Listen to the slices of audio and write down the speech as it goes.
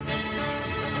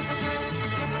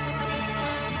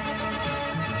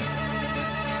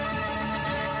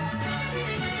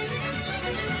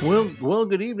Well,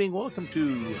 good evening. Welcome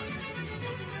to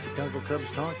Chicago Cubs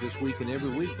Talk this week and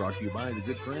every week, brought to you by the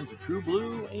good friends of True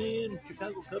Blue and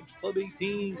Chicago Cubs Club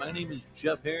 18. My name is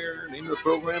Jeff Hare. Name of the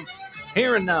program,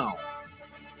 Hare and Now.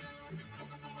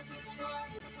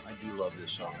 I do love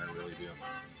this song. I really do.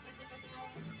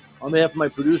 On behalf of my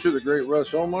producer, the great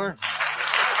Russ Omar,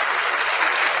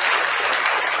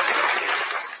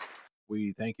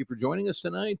 we thank you for joining us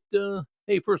tonight.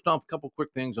 Hey, first off, a couple quick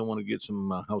things. I want to get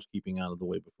some housekeeping out of the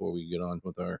way before we get on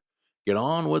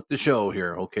with the show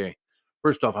here. Okay.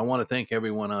 First off, I want to thank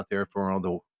everyone out there for all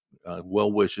the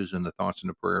well wishes and the thoughts and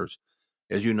the prayers.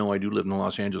 As you know, I do live in the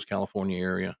Los Angeles, California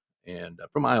area, and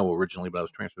from Iowa originally, but I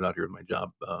was transferred out here with my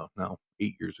job now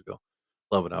 8 years ago.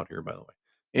 Love it out here, by the way.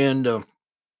 And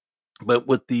but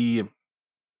with the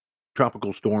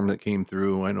tropical storm that came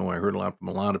through, I know I heard a lot from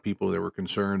a lot of people that were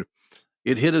concerned.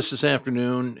 It hit us this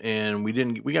afternoon, and we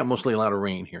got mostly a lot of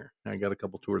rain here. I got a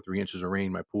couple 2 or 3 inches of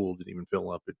rain. My pool didn't even fill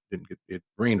up. It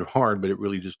rained hard, but it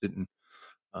really just didn't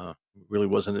really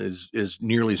wasn't as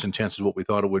nearly as intense as what we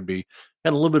thought it would be.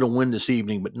 Had a little bit of wind this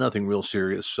evening, but nothing real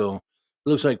serious. So it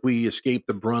looks like we escaped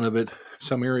the brunt of it.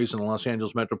 Some areas in the Los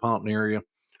Angeles metropolitan area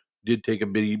did take a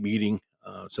big beating.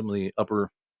 Some of the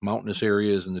upper mountainous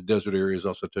areas and the desert areas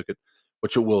also took it,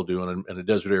 which it will do. In a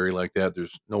desert area like that,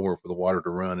 there's nowhere for the water to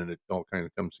run, and it all kind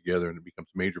of comes together and it becomes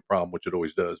a major problem, which it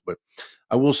always does. But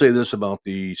I will say this about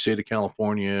the state of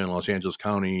California and Los Angeles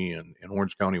County and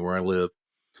Orange County, where I live.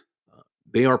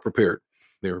 They are prepared.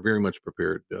 They are very much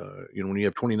prepared. When you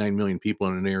have 29 million people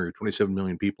in an area, 27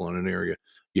 million people in an area,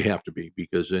 you have to be,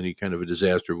 because any kind of a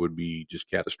disaster would be just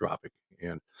catastrophic.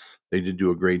 And they did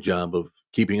do a great job of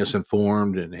keeping us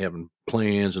informed and having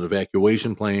plans and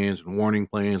evacuation plans and warning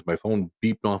plans. My phone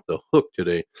beeped off the hook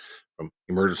today from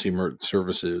emergency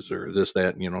services or this,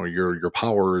 that. Your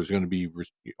power is going to be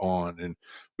on, and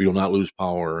we will not lose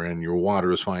power, and your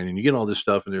water is fine, and you get all this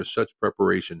stuff, and there's such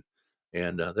preparation.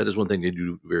 And that is one thing they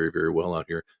do very, very well out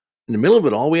here. In the middle of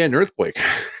it all, we had an earthquake.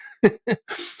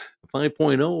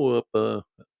 5.0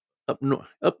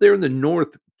 up there in the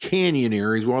North Canyon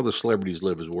areas where all the celebrities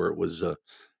live is where it was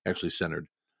actually centered.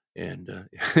 And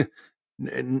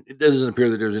and it doesn't appear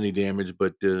that there's any damage,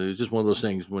 but it's just one of those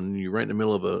things when you're right in the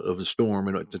middle of a storm,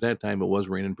 and at that time it was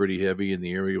raining pretty heavy and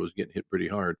the area was getting hit pretty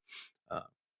hard. Uh,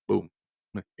 Boom,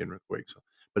 an earthquake. So,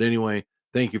 but anyway,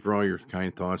 thank you for all your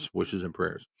kind thoughts, wishes, and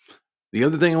prayers. The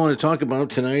other thing I want to talk about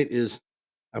tonight is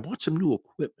I bought some new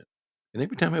equipment. And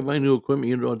every time I buy new equipment,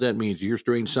 you know what that means. You hear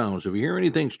strange sounds. If you hear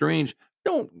anything strange,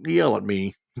 don't yell at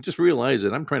me. Just realize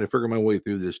that I'm trying to figure my way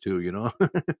through this too.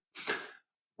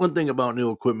 One thing about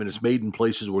new equipment, it's made in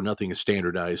places where nothing is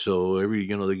standardized. So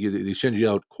they send you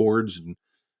out cords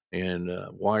and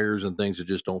wires and things that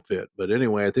just don't fit. But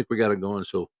anyway, I think we got it going.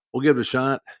 So we'll give it a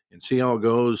shot and see how it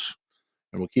goes.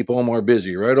 And we'll keep Omar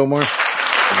busy. Right, Omar?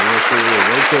 Yes, sir.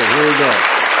 Okay, here we go.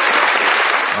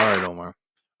 All right, Omar.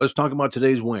 Let's talk about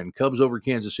today's win. Cubs over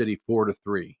Kansas City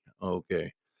 4-3.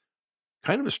 Okay.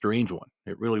 Kind of a strange one.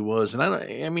 It really was. And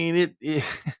I mean, it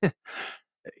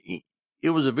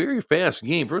was a very fast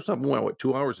game. First off, we went,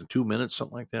 2 hours and 2 minutes,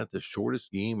 something like that. The shortest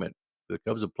game that the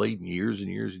Cubs have played in years and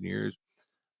years and years.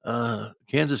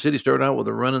 Kansas City started out with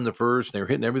a run in the first. They were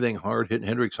hitting everything hard, hitting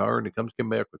Hendricks hard. And the Cubs came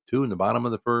back with 2 in the bottom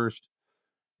of the first.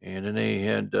 And then they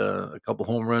had a couple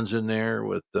home runs in there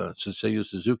with Seiya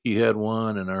Suzuki had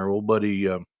one, and our old buddy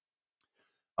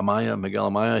Miguel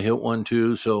Amaya hit one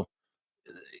too. So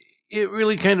it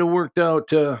really kind of worked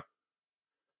out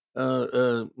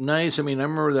nice. I mean, I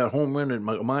remember that home run that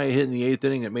Amaya hit in the 8th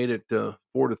inning that made it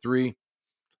 4-3,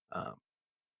 or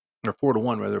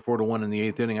 4-1 rather, 4-1 in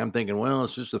the 8th inning. I'm thinking, well,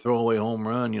 it's just a throwaway home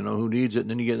run. Who needs it? And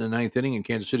then you get in the 9th inning, and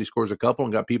Kansas City scores a couple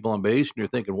and got people on base, and you're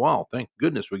thinking, wow, thank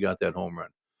goodness we got that home run.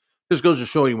 This goes to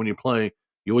show you when you play,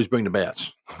 you always bring the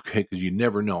bats, okay? Because you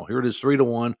never know. Here it is,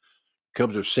 3-1.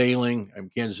 Cubs are sailing.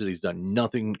 Kansas City's done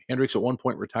nothing. Hendricks at one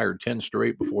point retired 10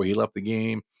 straight before he left the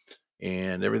game,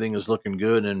 and everything is looking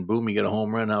good. And boom, you get a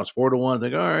home run. Now it's 4-1.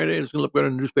 Think, all right, hey, it's gonna look better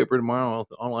in the newspaper tomorrow.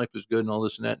 All life is good and all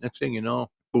this and that. Next thing you know,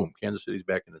 boom, Kansas City's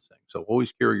back in this thing. So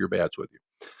always carry your bats with you.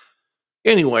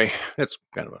 Anyway, that's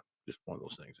kind of just one of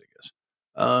those things, I guess.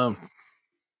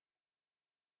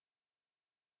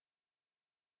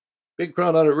 Big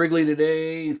crowd out at Wrigley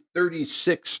today,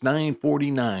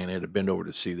 36,949. I had to bend over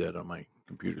to see that on my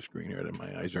computer screen here.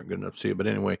 My eyes aren't good enough to see it. But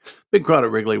anyway, big crowd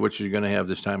at Wrigley, which you're going to have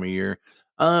this time of year.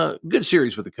 Good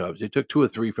series for the Cubs. They took 2 or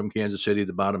 3 from Kansas City,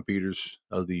 the bottom feeders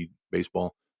of the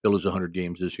baseball. They'll lose 100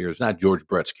 games this year. It's not George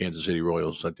Brett's Kansas City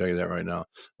Royals, I'll tell you that right now.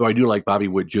 Though I do like Bobby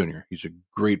Witt Jr. He's a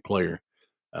great player.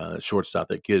 Shortstop.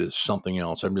 That kid is something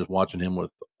else. I'm just watching him with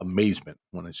amazement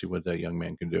when I see what that young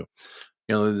man can do.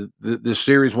 This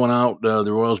series went out.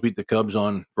 The Royals beat the Cubs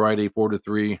on Friday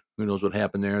 4-3. Who knows what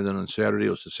happened there? Then on Saturday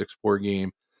it was a 6-4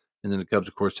 game, and then the Cubs,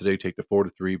 of course, today take the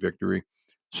 4-3 victory.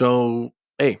 So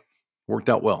hey, worked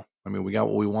out well. I mean, we got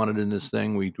what we wanted in this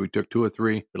thing. We took 2 or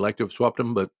 3. We'd like to have swept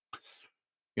them, but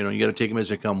you got to take them as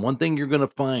they come. One thing you're going to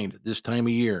find this time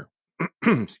of year,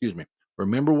 excuse me.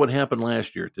 Remember what happened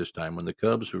last year at this time when the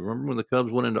Cubs. Remember when the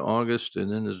Cubs went into August,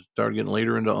 and then it started getting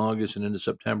later into August and into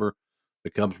September. The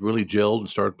Cubs really gelled and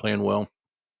started playing well.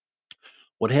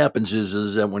 What happens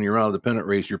is that when you're out of the pennant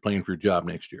race, you're playing for your job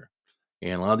next year.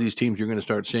 And a lot of these teams you're going to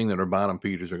start seeing that are bottom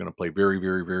feeders are going to play very,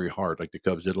 very, very hard, like the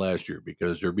Cubs did last year,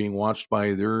 because they're being watched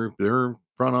by their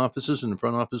front offices and the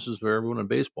front offices for everyone in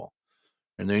baseball.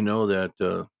 And they know that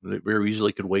they very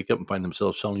easily could wake up and find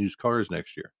themselves selling used cars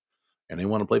next year. And they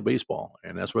want to play baseball,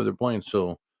 and that's where they're playing.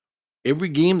 So every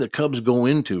game the Cubs go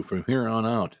into from here on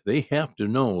out, they have to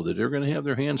know that they're going to have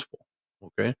their hands full.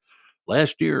 Okay.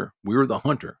 Last year, we were the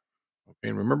hunter. Okay.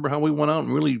 And remember how we went out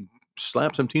and really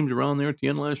slapped some teams around there at the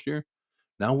end last year?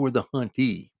 Now we're the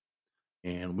huntee.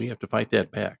 And we have to fight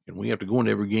that back. And we have to go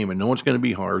into every game and know it's going to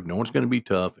be hard, know it's going to be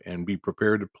tough, and be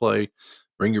prepared to play.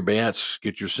 Bring your bats,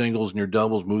 get your singles and your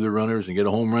doubles, move the runners, and get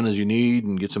a home run as you need,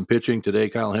 and get some pitching. Today,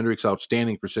 Kyle Hendricks,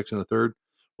 outstanding for 6 1/3.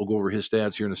 We'll go over his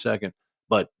stats here in a second.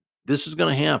 But this is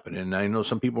going to happen. And I know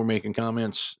some people are making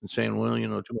comments and saying, well, too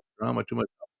much drama, too much.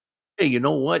 Hey, you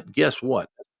know what? Guess what?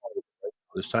 That's part of it right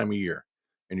now, this time of year.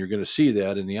 And you're going to see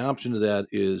that. And the option to that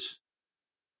is,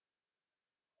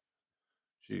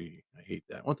 gee, I hate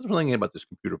that. Well, that's one thing about this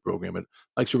computer program. It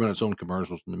likes to run its own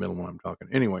commercials in the middle when I'm talking.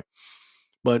 Anyway,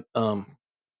 but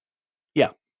yeah,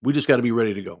 we just got to be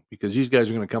ready to go because these guys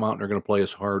are going to come out and they're going to play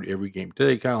us hard every game.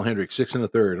 Today, Kyle Hendricks, 6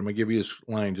 1/3. I'm going to give you his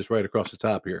line just right across the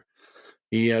top here.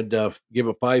 He had give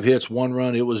up 5 hits, 1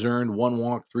 run. It was earned, 1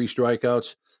 walk, 3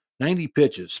 strikeouts, 90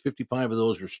 pitches. 55 of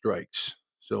those were strikes.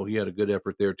 So he had a good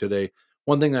effort there today.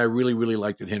 One thing I really, really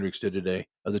liked that Hendricks did today,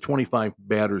 of the 25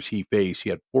 batters he faced, he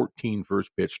had 14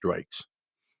 first pitch strikes.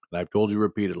 And I've told you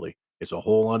repeatedly, it's a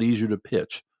whole lot easier to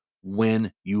pitch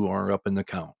when you are up in the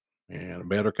count. And a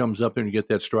batter comes up and you get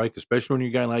that strike, especially when you're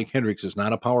a guy like Hendricks is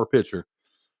not a power pitcher.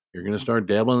 You're going to start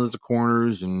dabbling at the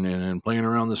corners and playing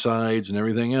around the sides and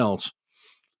everything else.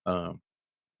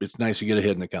 It's nice to get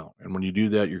ahead in the count. And when you do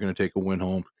that, you're going to take a win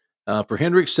home. For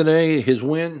Hendricks today, his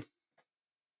win,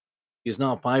 he's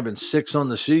now 5-6 on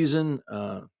the season.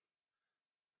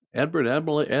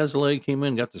 Adbert Azalea came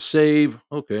in, got the save.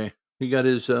 Okay. He got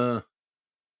his 18th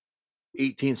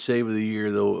save of the year,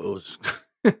 though. It was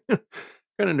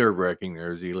kind of nerve wracking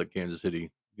there as he let Kansas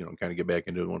City, kind of get back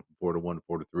into it, 1-4 to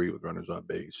 1-4-3 with runners on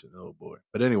base. And oh boy.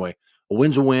 But anyway, a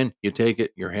win's a win. You take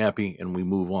it, you're happy, and we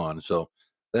move on. So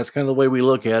that's kind of the way we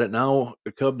look at it. Now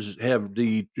the Cubs have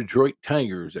the Detroit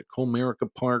Tigers at Comerica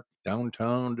Park,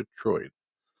 downtown Detroit.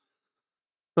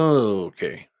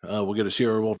 Okay. We'll get to see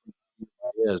our Wolf.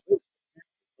 Yes.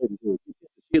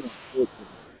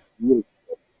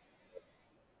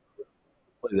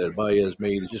 Play that Baez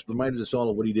made. It just reminded us all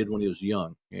of what he did when he was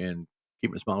young and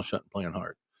keeping his mouth shut and playing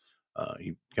hard.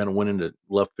 He kind of went into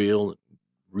left field,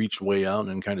 reached way out, and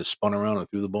then kind of spun around and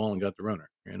threw the ball and got the runner.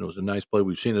 And it was a nice play.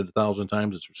 We've seen it 1,000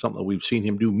 times. It's something that we've seen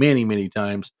him do many, many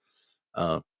times.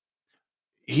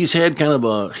 He's had kind of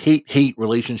a hate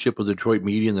relationship with the Detroit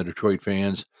media and the Detroit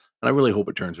fans, and I really hope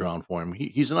it turns around for him.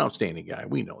 He's an outstanding guy.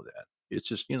 We know that. It's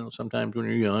just sometimes when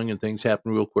you're young and things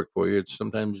happen real quick for you, it's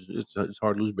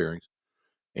hard to lose bearings.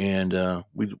 And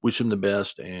we wish him the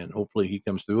best, and hopefully he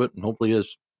comes through it, and hopefully he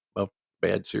has a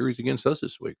bad series against us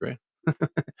this week, right?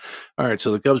 All right,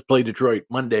 so the Cubs play Detroit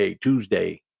Monday,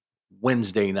 Tuesday,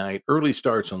 Wednesday night. Early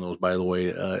starts on those, by the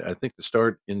way. I think the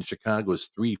start in Chicago is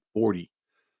 3:40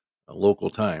 local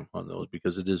time on those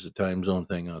because it is a time zone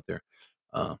thing out there.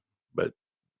 But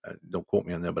don't quote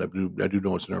me on that, but I do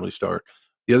know it's an early start.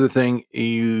 The other thing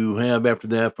you have after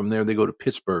that, from there, they go to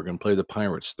Pittsburgh and play the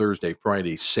Pirates Thursday,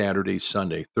 Friday, Saturday,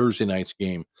 Sunday. Thursday night's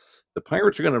game. The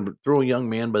Pirates are going to throw a young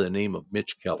man by the name of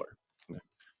Mitch Keller.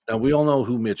 Now, we all know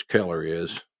who Mitch Keller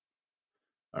is.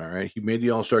 All right. He made the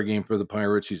All-Star game for the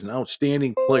Pirates. He's an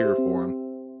outstanding player for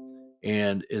him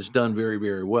and has done very,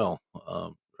 very well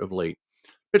of late.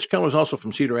 Mitch Keller is also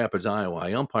from Cedar Rapids, Iowa.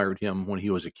 I umpired him when he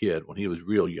was a kid, when he was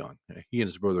real young. He and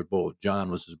his brother both.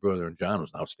 John was his brother, and John was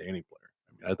an outstanding player.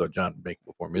 I thought John would make it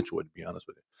before Mitch would, to be honest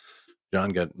with you. John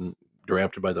got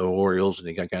drafted by the Orioles, and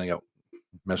he kind of got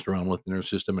messed around with in their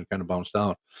system and kind of bounced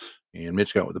out. And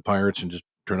Mitch got with the Pirates and just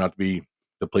turned out to be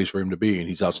the place for him to be. And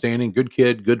he's outstanding, good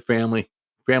kid, good family.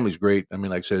 Family's great. I mean,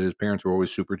 like I said, his parents were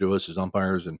always super to us as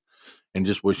umpires, and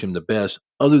just wish him the best.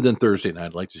 Other than Thursday night,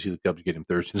 I'd like to see the Cubs get him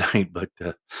Thursday night, but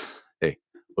hey,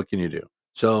 what can you do?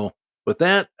 So with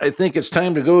that, I think it's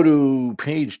time to go to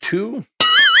page 2.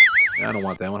 I don't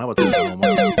want that one. How about this one,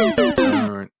 Omar?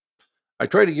 All right. I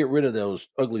try to get rid of those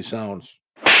ugly sounds.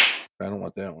 I don't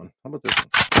want that one. How about this one?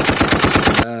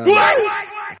 No. All right.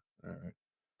 All right.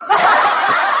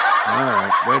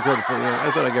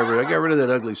 I thought I got rid of that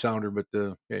ugly sounder, but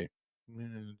hey,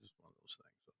 just one of those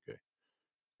things. Okay,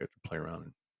 have to play around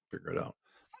and figure it out.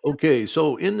 Okay,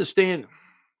 so in the stand,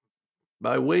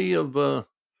 by way of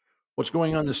what's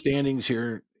going on in the standings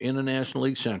here in the National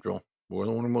League Central, we're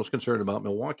the one we're most concerned about.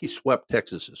 Milwaukee swept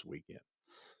Texas this weekend.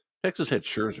 Texas had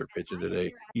Scherzer pitching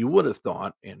today. You would have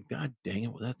thought, and God dang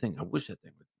it, with that thing, I wish that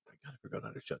thing would. I gotta figure out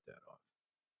how to shut that off.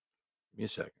 Give me a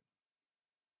second.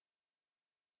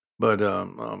 But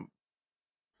asking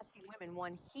women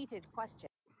one heated question.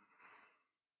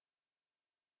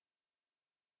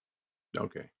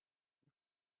 Okay.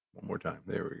 One more time.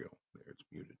 There we go. There, it's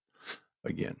muted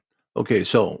again. Okay,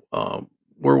 so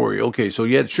where were you? Okay, so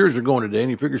you had Scherzer going today,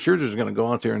 and you figure Scherzer's going to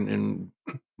go out there and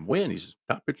win. He's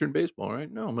the top pitcher in baseball, right?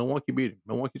 No, Milwaukee beat him.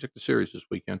 Milwaukee took the series this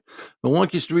weekend.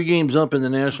 Milwaukee's 3 games up in the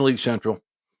National League Central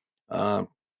uh,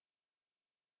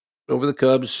 over the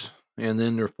Cubs, and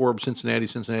then they're 4 of Cincinnati.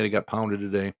 Cincinnati got pounded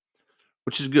today,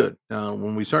 which is good. Now,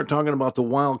 when we start talking about the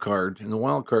wild card and the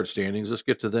wild card standings, let's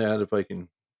get to that if I can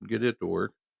get it to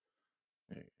work.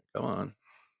 Hey, come on.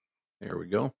 There we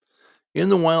go. In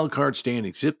the wild card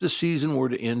standings, if the season were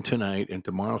to end tonight and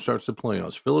tomorrow starts the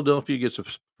playoffs, Philadelphia gets a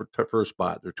first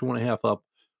spot. They're 2.5 up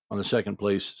on the second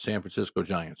place San Francisco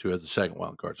Giants, who has the second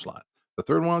wild card slot. The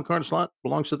third wild card slot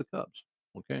belongs to the Cubs.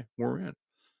 Okay, we're in.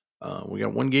 We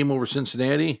got 1 game over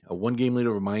Cincinnati, a 1 game lead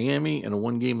over Miami, and a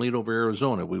 1 game lead over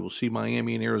Arizona. We will see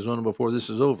Miami and Arizona before this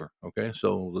is over. Okay,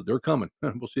 so they're coming.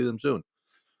 We'll see them soon.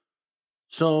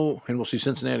 So, and we'll see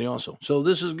Cincinnati also. So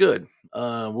this is good.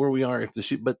 Where we are,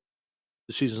 but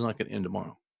the season's not going to end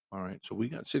tomorrow. All right. So we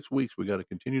got 6 weeks. We got to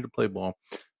continue to play ball.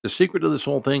 The secret of this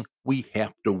whole thing, we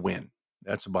have to win.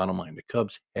 That's the bottom line. The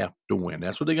Cubs have to win.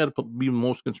 That's what they got to be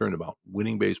most concerned about,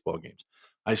 winning baseball games.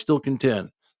 I still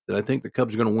contend that I think the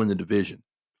Cubs are going to win the division.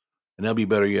 And that'll be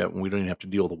better yet when we don't even have to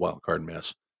deal with the wild card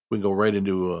mess. We can go right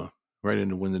into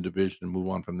win the division and move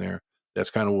on from there.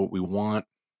 That's kind of what we want.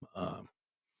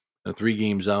 And 3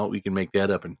 games out, we can make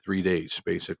that up in 3 days,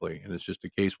 basically. And it's just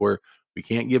a case where we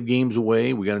can't give games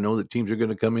away. We got to know that teams are going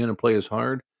to come in and play us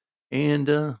hard, and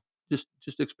just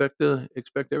expect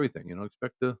everything.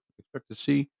 Expect to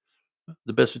see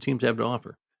the best the teams have to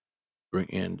offer.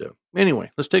 And anyway,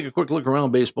 let's take a quick look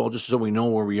around baseball just so we know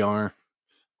where we are.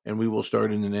 And we will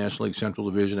start in the National League Central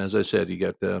Division. As I said, you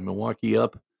got Milwaukee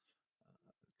up.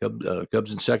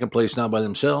 Cubs in second place now by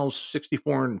themselves,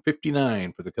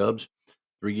 64-59 for the Cubs.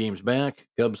 3 games back.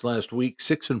 Cubs last week,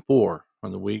 6-4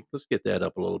 on the week. Let's get that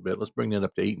up a little bit. Let's bring that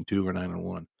up to 8-2 or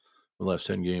 9-1 the last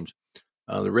 10 games.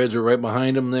 The Reds are right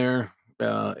behind them there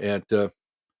at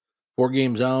 4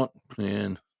 games out,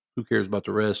 and who cares about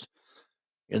the rest?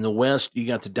 In the West, you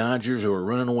got the Dodgers who are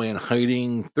running away and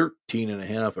hiding 11 and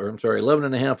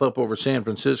a half up over San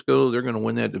Francisco. They're going to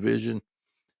win that division,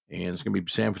 and it's going to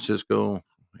be San Francisco,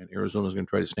 and Arizona's going to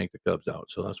try to snake the Cubs out.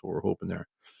 So that's what we're hoping there.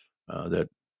 That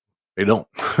they don't.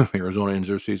 Arizona ends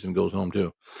their season, goes home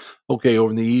too. Okay,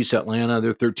 over in the East, Atlanta,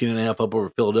 they're 13 and a half up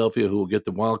over Philadelphia, who will get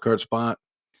the wild card spot.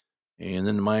 And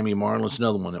then the Miami Marlins,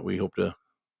 another one that we hope to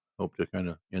kind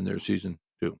of end their season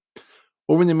too.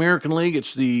 Over in the American League,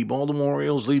 it's the Baltimore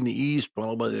Orioles leading the East,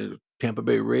 followed by the Tampa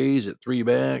Bay Rays at 3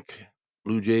 back,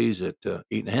 Blue Jays at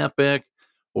 8.5 back.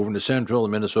 Over in the Central, the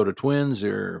Minnesota Twins,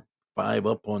 they're 5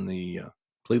 up on the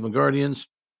Cleveland Guardians,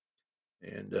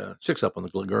 and 6 up on the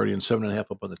Guardians, 7.5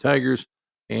 up on the Tigers.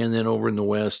 And then over in the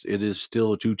West, it is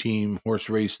still a 2-team horse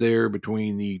race there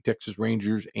between the Texas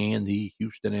Rangers and the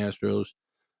Houston Astros.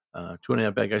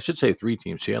 2.5 back, I should say 3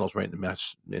 teams. Seattle's right in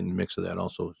the mix of that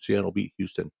also. Seattle beat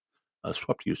Houston,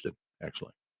 swept Houston,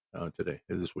 actually,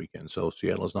 this weekend. So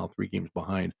Seattle is now 3 games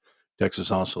behind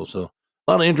Texas also. So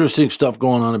a lot of interesting stuff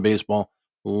going on in baseball.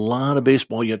 A lot of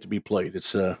baseball yet to be played.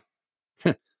 It's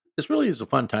this really is a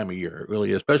fun time of year. It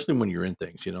really is, especially when you're in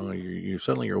things. You're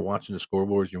suddenly you're watching the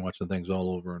scoreboards, you're watching things all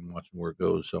over and watching where it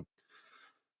goes. So,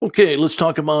 okay, let's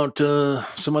talk about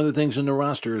some other things in the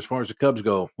roster as far as the Cubs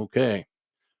go. Okay,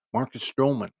 Marcus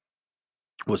Stroman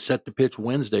was set to pitch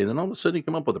Wednesday. Then all of a sudden he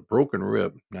came up with a broken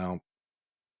rib. Now,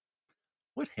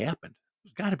 what happened?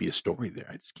 There's got to be a story there.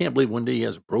 I just can't believe one day he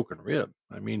has a broken rib.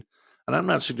 I mean, and I'm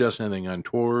not suggesting anything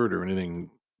untoward or anything,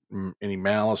 any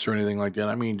malice or anything like that.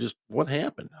 I mean, just what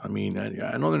happened? I mean,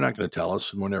 I know they're not going to tell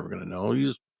us, and we're never going to know.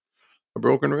 He's a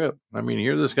broken rib. I mean,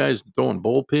 here this guy's throwing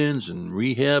bullpens and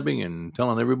rehabbing and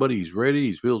telling everybody he's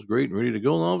ready, he feels great and ready to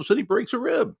go, and all of a sudden he breaks a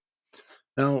rib.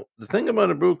 Now, the thing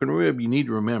about a broken rib, you need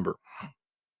to remember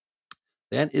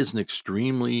that is an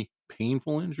extremely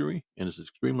painful injury and it's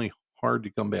extremely hard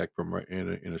to come back from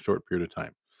in a short period of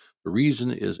time. The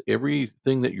reason is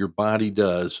everything that your body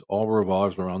does all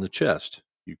revolves around the chest.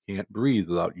 You can't breathe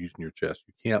without using your chest.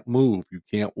 You can't move. You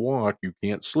can't walk. You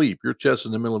can't sleep. Your chest is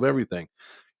in the middle of everything.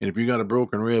 And if you got a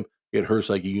broken rib, it hurts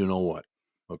like you know what.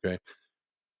 Okay.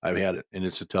 I've had it, and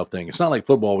it's a tough thing. It's not like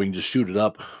football. We can just shoot it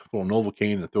up, throw a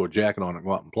Novocaine, and throw a jacket on it and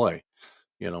go out and play.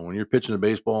 When you're pitching a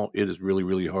baseball, it is really,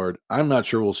 really hard. I'm not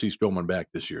sure we'll see Stroman back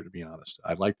this year, to be honest.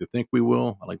 I'd like to think we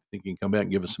will. I'd like to think he can come back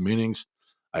and give us some innings.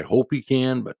 I hope he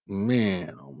can, but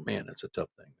man, oh man, it's a tough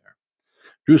thing there.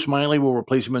 Drew Smiley will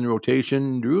replace him in the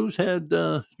rotation. Drew's had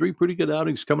 3 pretty good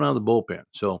outings coming out of the bullpen.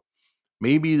 So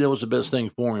maybe that was the best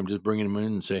thing for him, just bringing him in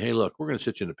and say, hey, look, we're going to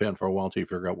sit you in the pen for a while until you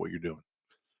figure out what you're doing.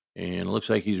 And it looks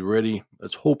like he's ready.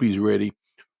 Let's hope he's ready.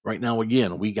 Right now,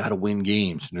 again, we got to win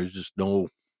games. And there's just no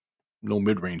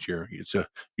mid range here. It's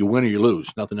you win or you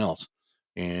lose, nothing else.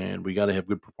 And we got to have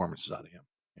good performances out of him.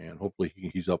 And hopefully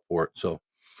he's up for it. So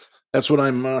that's what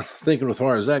I'm thinking as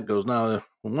far as that goes. Now,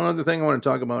 one other thing I want to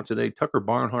talk about today: Tucker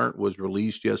Barnhart was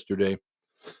released yesterday.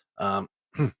 Um,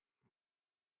 I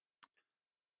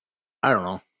don't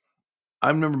know.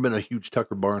 I've never been a huge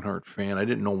Tucker Barnhart fan. I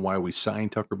didn't know why we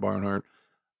signed Tucker Barnhart.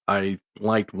 I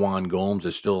liked Juan Gomes. I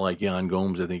still like Yan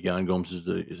Gomes. I think Yan Gomes is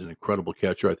an incredible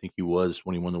catcher. I think he was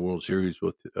when he won the World Series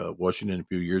with Washington a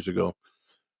few years ago.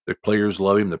 The players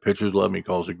love him. The pitchers love him. He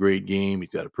calls a great game. He's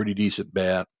got a pretty decent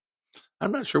bat.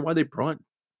 I'm not sure why they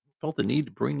felt the need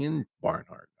to bring in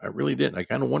Barnhart. I really didn't. I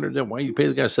kind of wondered that why you pay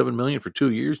the guy $7 million for 2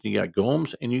 years, and you got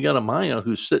Gomes and you got Amaya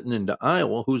who's sitting into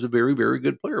Iowa, who's a very, very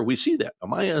good player. We see that.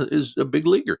 Amaya is a big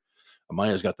leaguer.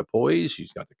 Amaya's got the poise,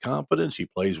 he's got the confidence, he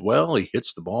plays well, he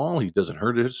hits the ball, he doesn't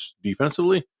hurt us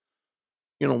defensively.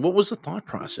 What was the thought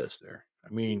process there? I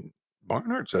mean,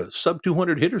 Barnhart's a sub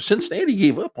 200 hitter. Cincinnati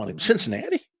gave up on him.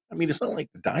 Cincinnati? I mean, it's not like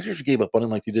the Dodgers gave up on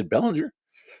him like they did Bellinger.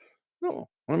 No,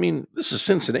 I mean, this is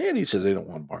Cincinnati says they don't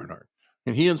want Barnhart.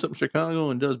 And he ends up in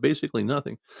Chicago and does basically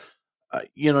nothing.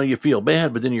 You feel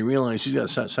bad, but then you realize he's got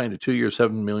signed a 2-year,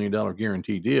 $7 million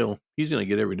guarantee deal. He's going to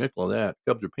get every nickel of that.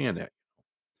 Cubs are paying that.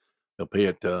 They'll pay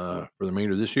it for the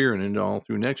remainder of this year and then all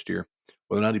through next year,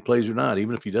 whether or not he plays or not.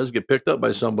 Even if he does get picked up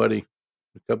by somebody,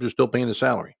 the Cubs are still paying the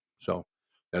salary. So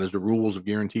that is the rules of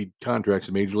guaranteed contracts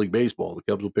in Major League Baseball. The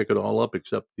Cubs will pick it all up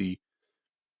except the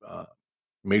uh,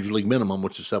 Major League minimum,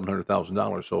 which is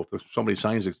 $700,000. So if somebody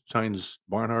signs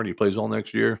Barnhart, he plays all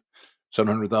next year,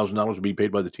 $700,000 will be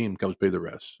paid by the team. Cubs pay the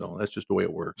rest. So that's just the way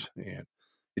it works. And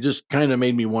it just kind of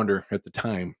made me wonder at the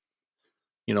time,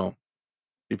 you know,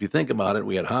 if you think about it,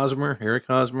 we had Eric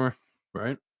Hosmer,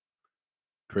 right?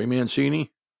 Trey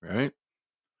Mancini, right?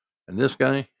 And this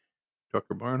guy,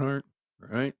 Tucker Barnhart,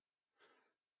 right?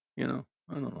 I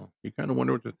don't know. You kind of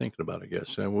wonder what they're thinking about, I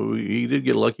guess. And he did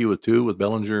get lucky with 2 with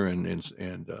Bellinger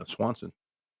and Swanson.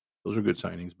 Those are good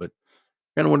signings, but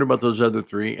kind of wonder about those other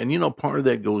 3. And part of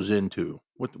that goes into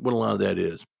what a lot of that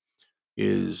is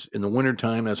in the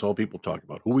wintertime, that's all people talk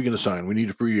about. Who are we going to sign? We need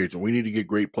a free agent. We need to get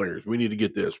great players. We need to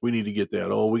get this. We need to get that.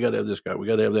 Oh, we got to have this guy. We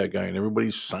got to have that guy. And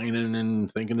everybody's signing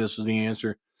and thinking this is the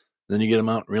answer. Then you get them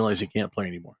out and realize they can't play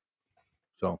anymore.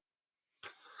 So,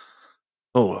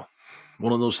 oh well.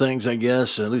 One of those things, I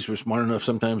guess. At least we're smart enough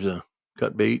sometimes to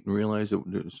cut bait and realize that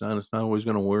it's not always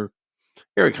going to work.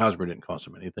 Eric Hosmer didn't cost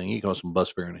him anything. He cost him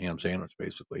bus fare and a ham sandwich,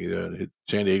 basically.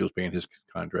 San Diego's paying his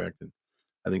contract, and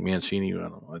I think Mancini, I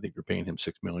don't know. I think you're paying him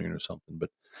 $6 million or something.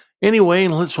 But anyway,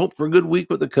 let's hope for a good week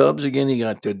with the Cubs. Again, you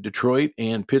got Detroit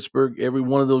and Pittsburgh. Every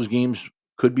one of those games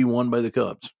could be won by the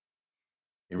Cubs.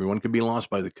 Everyone could be lost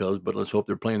by the Cubs, but let's hope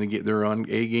they're playing they're on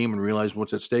a game and realize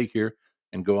what's at stake here,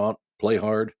 and go out, play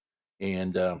hard,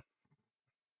 and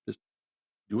just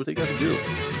do what they got to do.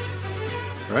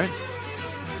 Right?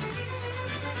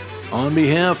 On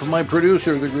behalf of my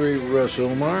producer, the great Russ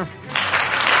Omar,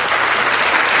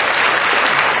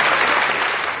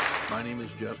 my name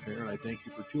is Jeff Hare, and I thank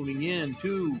you for tuning in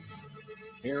to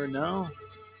Hare and Now,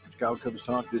 Chicago Cubs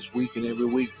Talk this week and every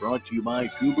week, brought to you by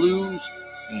True Blues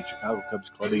and Chicago Cubs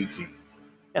Club 18.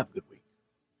 Have a good one.